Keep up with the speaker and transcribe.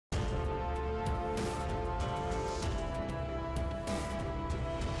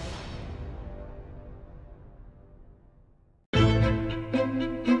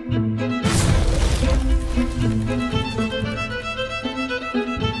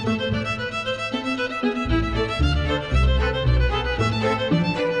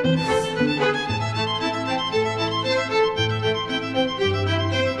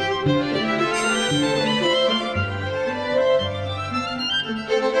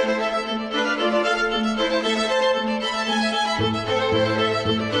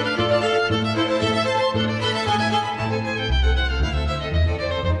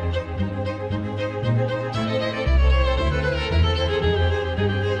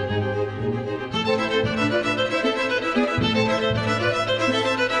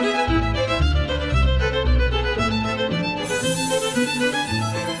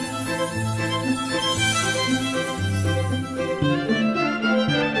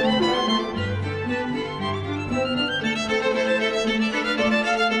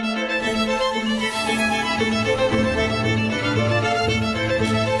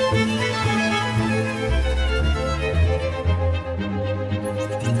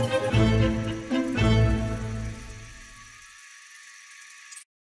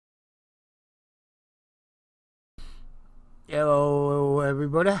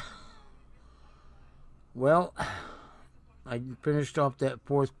everybody. Well, I finished off that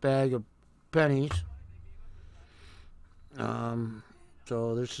fourth bag of pennies.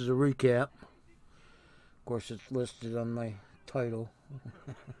 So this is a recap. Of course, it's listed on my title.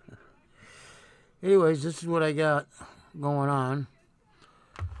 Anyways, this is what I got going on.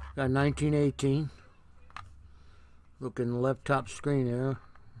 Got 1918. Look in the left top screen there.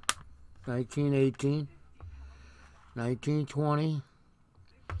 1918. 1920.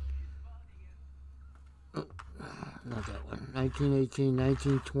 Not that one. 1918,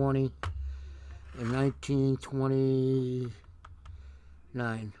 1920, and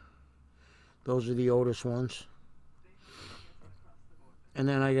 1929. Those are the oldest ones. And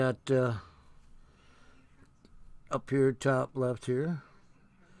then I got up here, top left here,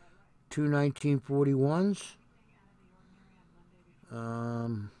 two 1941s. A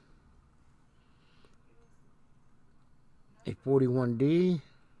 41D.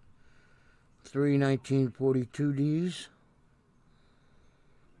 Three 1942Ds,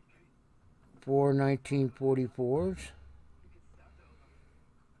 four 1944s,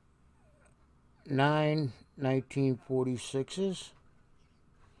 nine 1946s,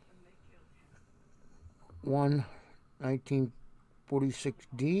 one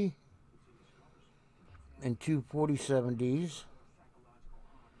 1946D, and two 47Ds.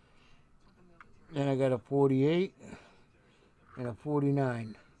 Then I got a 48 and a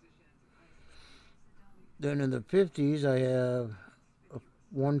 49. Then in the 50s, I have a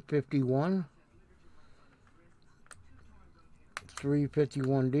 151, three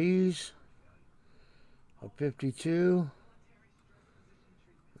 51Ds, a 52,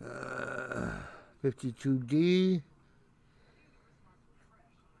 52D,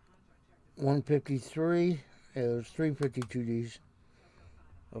 153, there's three 52Ds,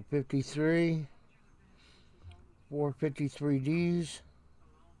 a 53, four 53Ds,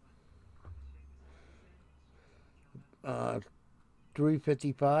 three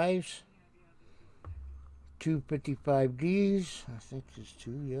 55s, two 55Ds, I think there's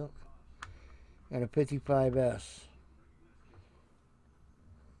two, yep, and a 55S.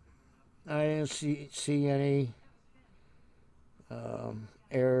 I didn't see any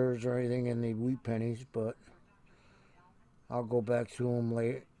errors or anything in the wheat pennies, but I'll go back to them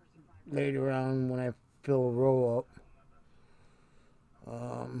later on when I fill a roll up.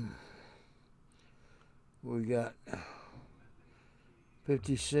 We got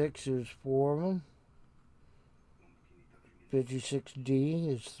 56, there's four of them. 56D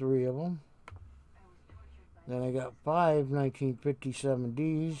is three of them. Then I got five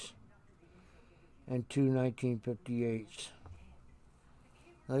 1957Ds and two 1958s.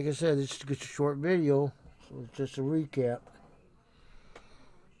 Like I said, this is just a short video, so it's just a recap.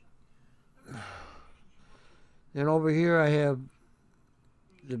 Then over here I have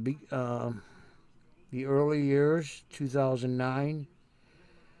the early years, 2009,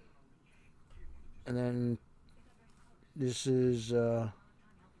 and then this is, what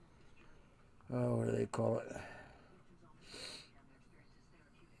do they call it?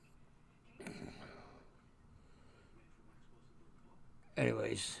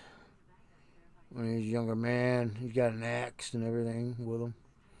 Anyways, when he's a younger man, he's got an axe and everything with him,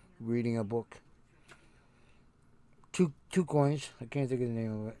 reading a book. Two coins, I can't think of the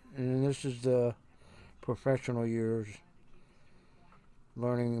name of it. And then this is the professional years,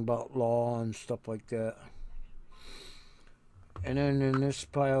 learning about law and stuff like that. And then in this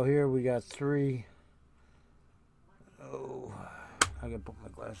pile here we got three, oh, I gotta put my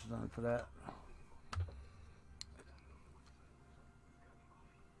glasses on for that.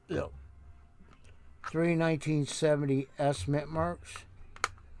 Yep. Three 1970 S mint marks,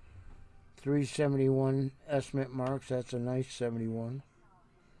 three 71 S mint marks, that's a nice 71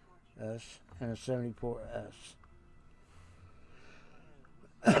 S, and a 74 S.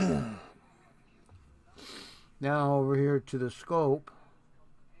 Now over here to the scope,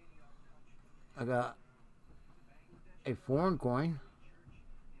 I got a foreign coin,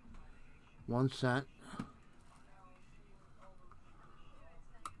 1 cent.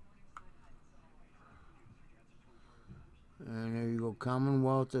 And there you go,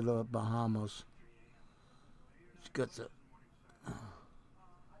 Commonwealth of the Bahamas. It's got the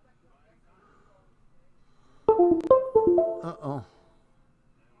uh-oh.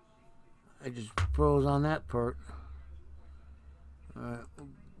 I just froze on that part. Alright.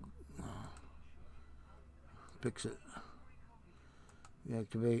 Fix it.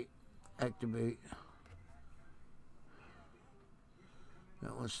 Activate. Activate.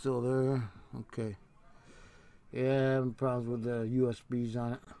 That one's still there. Okay. Yeah, having problems with the USBs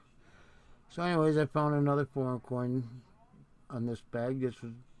on it. So anyways, I found another foreign coin. on this bag. This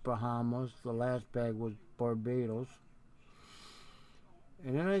was Bahamas. The last bag was Barbados.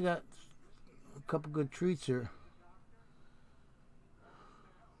 And then I got a couple good treats here.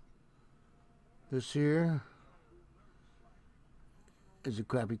 This here is a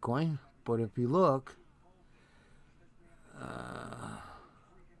crappy coin, but if you look,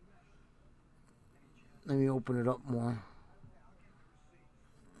 let me open it up more.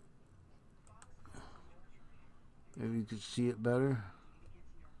 Maybe you can see it better.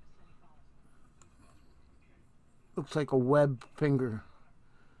 Looks like a web finger,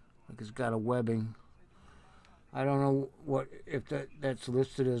 like it's got a webbing. I don't know what if that's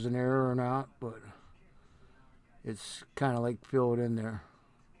listed as an error or not, but it's kind of like filled in there.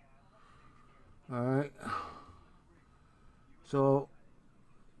 All right. So,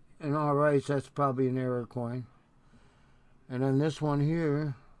 in all rights, that's probably an error coin. And then this one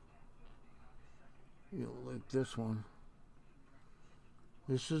here, you know, like this one.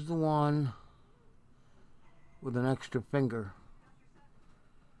 This is the one with an extra finger.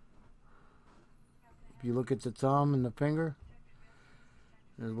 If you look at the thumb and the finger,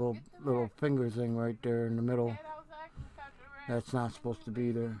 there's a little finger thing right there in the middle. That's not supposed to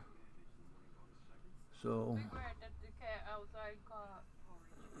be there. So,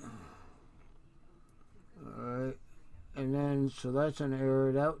 alright, and then so that's an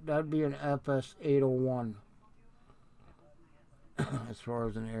error. That'd be an FS 801 as far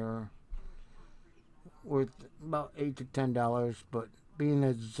as an error. Worth about $8 to $10, but being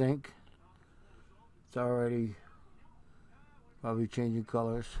it's zinc, it's already probably changing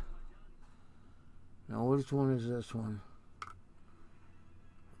colors. Now, which one is this one?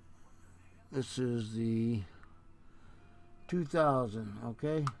 This is the 2000,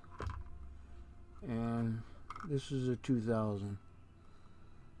 okay? And this is a 2000.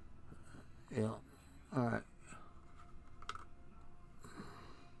 Yeah, alright.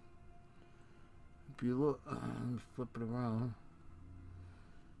 If you look, let me flip it around.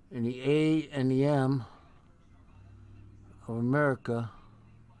 In the A and the M of America,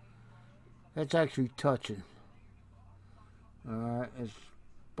 that's actually touching. Alright, it's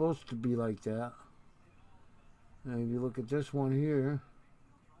supposed to be like that. And if you look at this one here,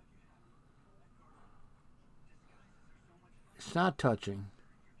 it's not touching.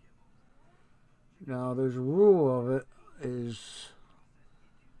 Now there's a rule of it is,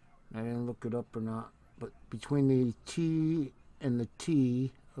 I didn't look it up or not, but between the T and the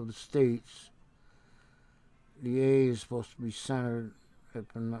T of the states, the A is supposed to be centered, if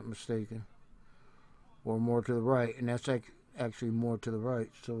I'm not mistaken, or more to the right, and that's actually more to the right.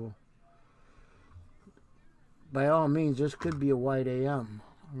 So by all means, this could be a white AM.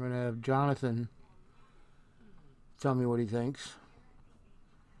 I'm going to have Jonathan tell me what he thinks.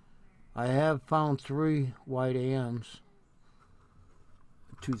 I have found 3 white AMs,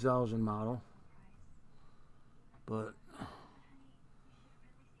 2000 model, but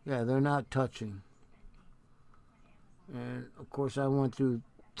yeah, they're not touching. And of course I went through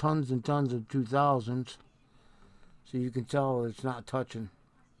tons and tons of 2000s, so you can tell it's not touching,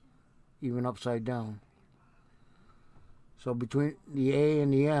 even upside down. So between the A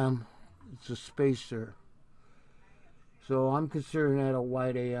and the M, it's a space there. So I'm considering that a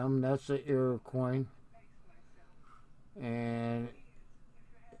white AM. That's an error coin. And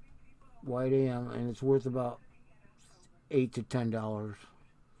white AM, and it's worth about $8 to $10.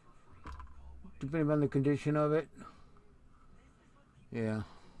 Depending on the condition of it. Yeah.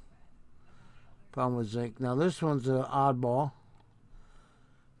 Problem with zinc. Now this one's an oddball.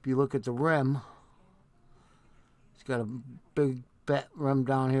 If you look at the rim, it's got a big fat rim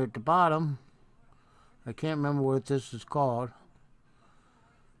down here at the bottom. I can't remember what this is called.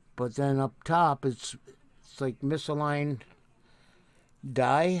 But then up top, it's like misaligned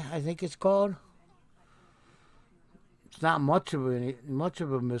die, I think it's called. It's not much of a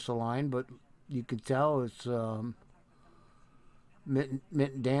misaligned, but you can tell it's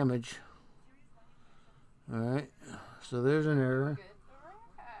mint damage. All right, so there's an error.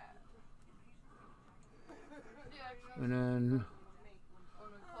 And then,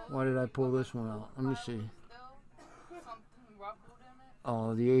 why did I pull this one out? Let me see.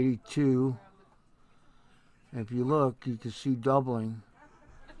 Oh, the 82. If you look, you can see doubling.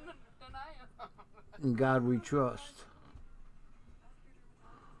 In God we trust.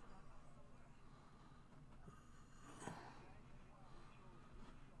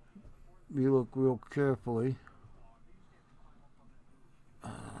 You look real carefully.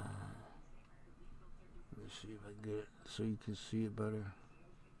 Let me see if I get it so you can see it better.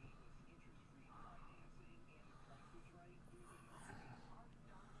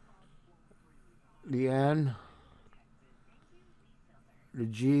 The N the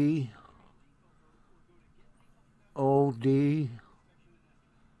G, O, D,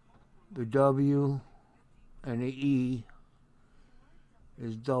 the W, and the E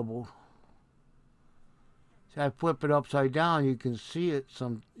is doubled. So I flip it upside down, you can see it.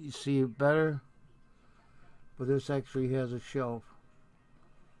 You see it better, but this actually has a shelf,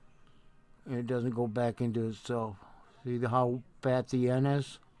 and it doesn't go back into itself. See how fat the N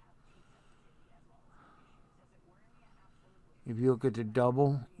is? If you look at the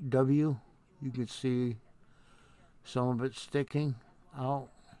W, you can see some of it sticking out.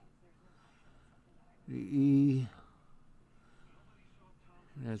 The E,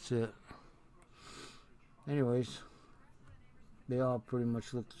 that's it. Anyways, they all pretty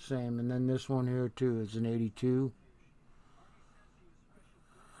much look the same. And then this one here too is an 82.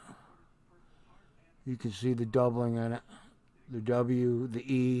 You can see the doubling in it. The W, the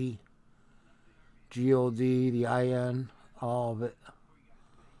E, G-O-D, the I-N, all of it.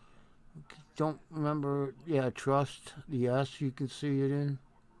 Don't remember, yeah, trust, the S you can see it in.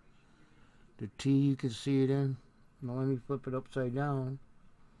 The T you can see it in. Now let me flip it upside down.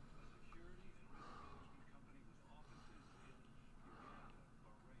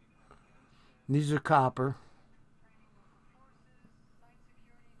 These are copper.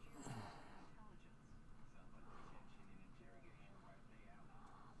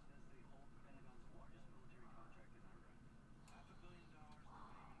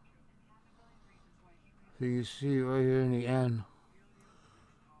 So you see right here in the N,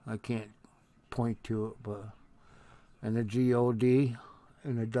 I can't point to it, but, and the G-O-D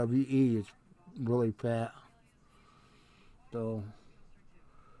and the W-E is really fat. So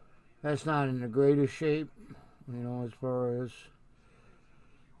that's not in the greatest shape, you know, as far as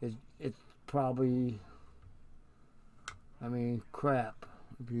it's probably, I mean, crap.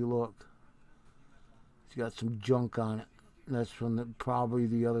 If you look, it's got some junk on it. That's from probably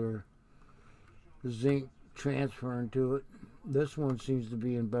the other zinc transferring to it. This one seems to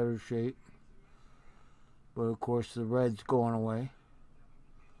be in better shape, but of course the red's going away.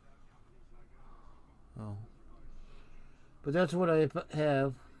 Oh, but that's what I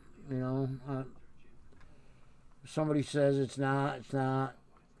have. You know, if somebody says it's not.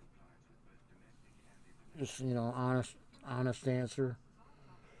 Just, you know, honest answer.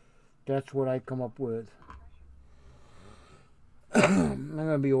 That's what I come up with. I'm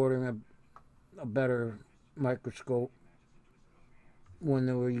gonna be ordering a better microscope, one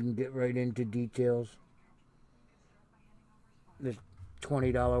where you can get right into details. This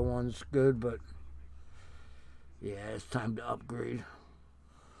 $20 one's good, but yeah, it's time to upgrade.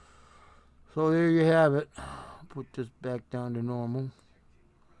 So there you have it. Put this back down to normal.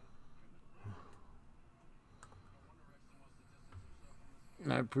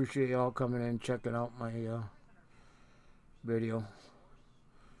 And I appreciate y'all coming in and checking out my video.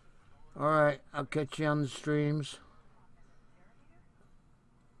 Alright, I'll catch you on the streams.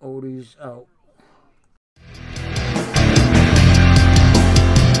 Oldies out.